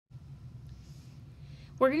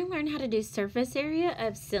We're going to learn how to do surface area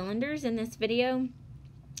of cylinders in this video.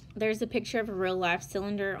 There's a picture of a real life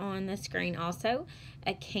cylinder on the screen also,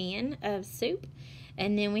 a can of soup,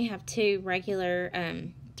 and then we have two regular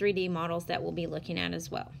 3D models that we'll be looking at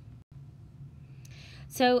as well.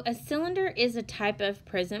 So a cylinder is a type of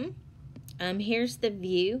prism. Here's the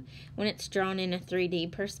view when it's drawn in a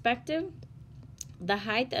 3D perspective. The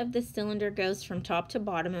height of the cylinder goes from top to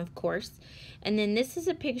bottom, of course, and then this is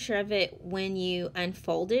a picture of it when you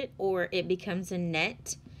unfold it or it becomes a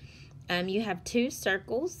net. You have two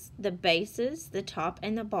circles, the bases, the top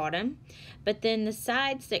and the bottom, but then the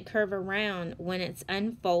sides that curve around, when it's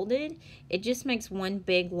unfolded, it just makes one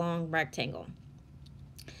big long rectangle.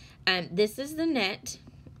 This is the net,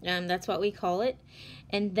 that's what we call it.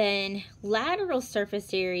 And then lateral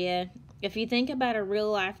surface area, if you think about a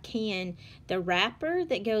real life can, the wrapper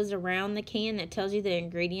that goes around the can that tells you the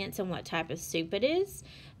ingredients and what type of soup it is,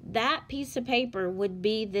 that piece of paper would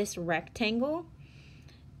be this rectangle,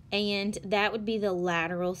 and that would be the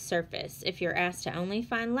lateral surface. If you're asked to only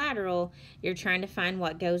find lateral, you're trying to find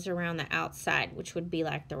what goes around the outside, which would be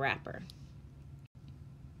like the wrapper.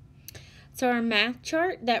 So our math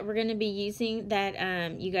chart that we're going to be using that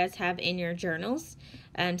you guys have in your journals,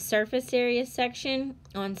 surface area section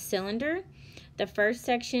on cylinder. The first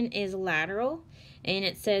section is lateral, and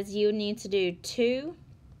it says you need to do 2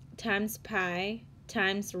 times pi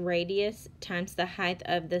times radius times the height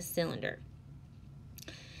of the cylinder.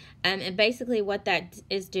 And basically what that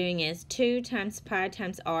is doing is 2 times pi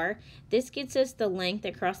times r. This gets us the length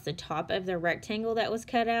across the top of the rectangle that was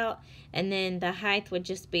cut out, and then the height would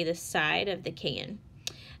just be the side of the can.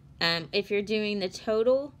 If you're doing the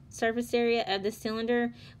total surface area of the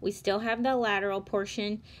cylinder, we still have the lateral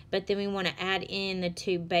portion, but then we want to add in the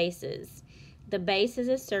two bases. The base is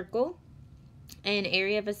a circle, and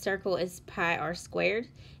area of a circle is pi r squared,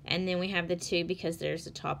 and then we have the 2 because there's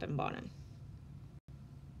a top and bottom.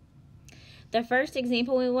 The first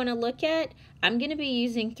example we want to look at, I'm going to be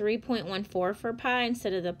using 3.14 for pi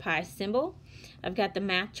instead of the pi symbol. I've got the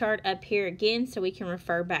math chart up here again so we can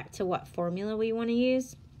refer back to what formula we want to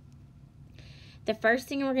use. The first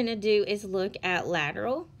thing we're going to do is look at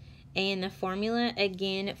lateral, and the formula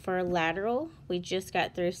again for lateral we just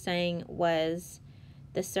got through saying was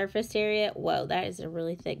the surface area. Whoa, that is a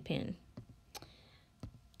really thick pen.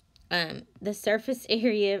 The surface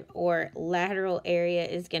area or lateral area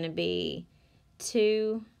is going to be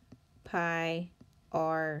 2 pi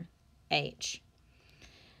r h.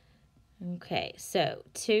 Okay, so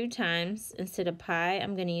 2 times, instead of pi,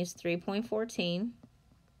 I'm going to use 3.14.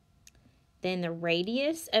 Then the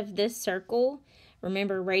radius of this circle,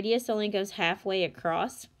 remember radius only goes halfway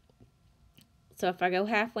across. So if I go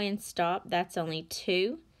halfway and stop, that's only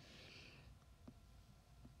 2.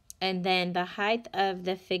 And then the height of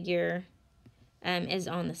the figure is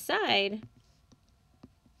on the side,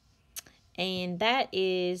 and that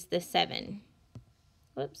is the 7.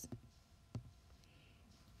 Whoops.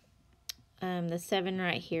 The 7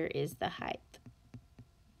 right here is the height.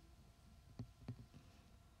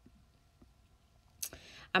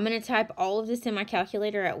 I'm going to type all of this in my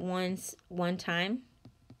calculator at one time.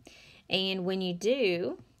 And when you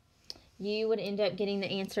do, you would end up getting the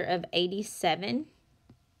answer of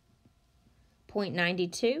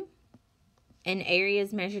 87.92. And area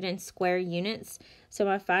is measured in square units. So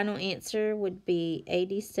my final answer would be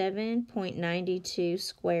 87.92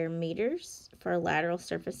 square meters for lateral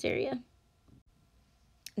surface area.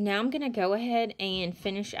 Now I'm going to go ahead and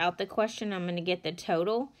finish out the question. I'm going to get the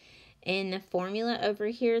total. In the formula over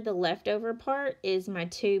here, the leftover part is my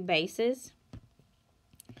 2 bases.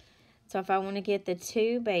 So if I want to get the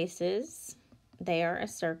 2 bases, they are a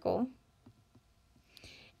circle.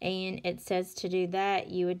 And it says to do that,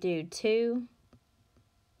 you would do 2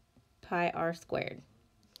 pi r squared.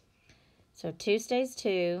 So 2 stays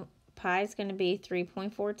 2. Pi is going to be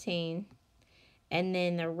 3.14. And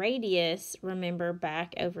then the radius, remember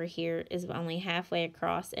back over here, is only halfway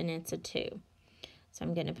across, and it's a 2. So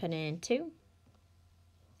I'm going to put in 2.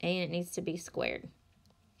 And it needs to be squared.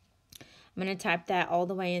 I'm going to type that all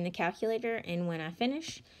the way in the calculator, and when I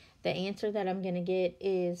finish, the answer that I'm going to get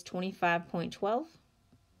is 25.12.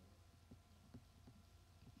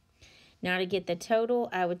 Now to get the total,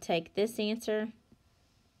 I would take this answer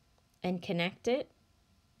and connect it,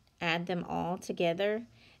 add them all together,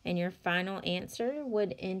 and your final answer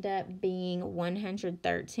would end up being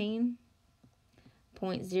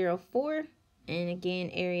 113.04. And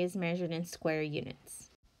again, area is measured in square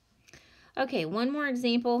units. Okay, one more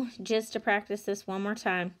example just to practice this one more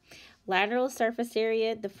time. Lateral surface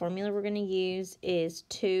area, the formula we're going to use is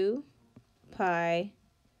 2 pi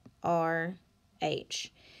r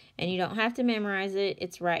h. And you don't have to memorize it.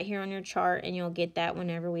 It's right here on your chart, and you'll get that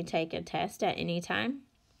whenever we take a test at any time.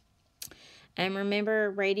 And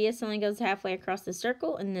remember, radius only goes halfway across the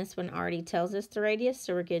circle, and this one already tells us the radius,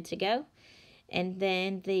 so we're good to go. And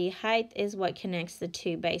then the height is what connects the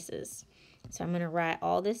two bases. So I'm going to write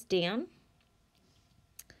all this down.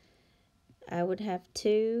 I would have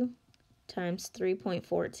 2 times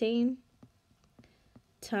 3.14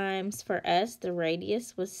 times, for us, the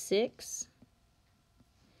radius was 6.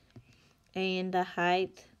 And the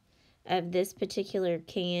height of this particular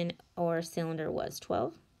can or cylinder was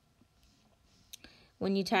 12.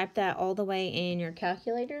 When you type that all the way in your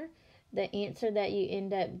calculator, the answer that you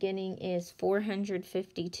end up getting is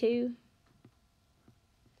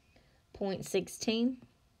 452.16.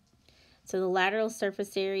 So the lateral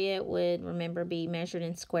surface area would, remember, be measured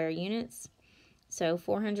in square units. So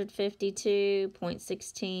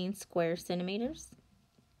 452.16 square centimeters.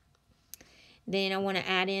 Then I want to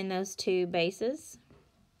add in those two bases.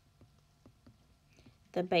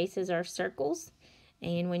 The bases are circles.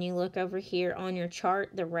 And when you look over here on your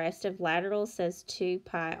chart, the rest of lateral says 2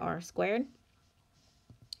 pi r squared.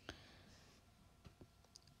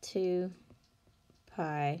 2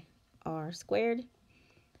 pi r squared.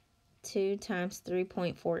 2 times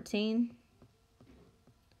 3.14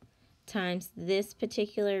 times this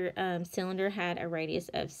particular cylinder had a radius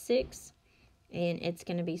of 6, and it's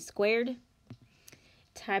going to be squared.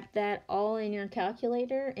 Type that all in your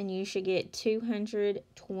calculator, and you should get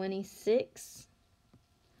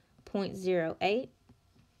 226.08.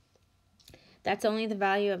 That's only the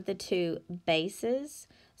value of the two bases.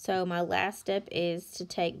 So my last step is to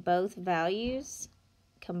take both values,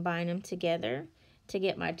 combine them together to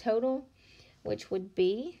get my total, which would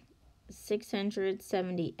be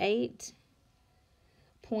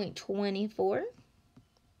 678.24.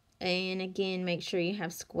 And again, make sure you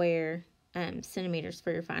have square centimeters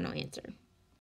for your final answer.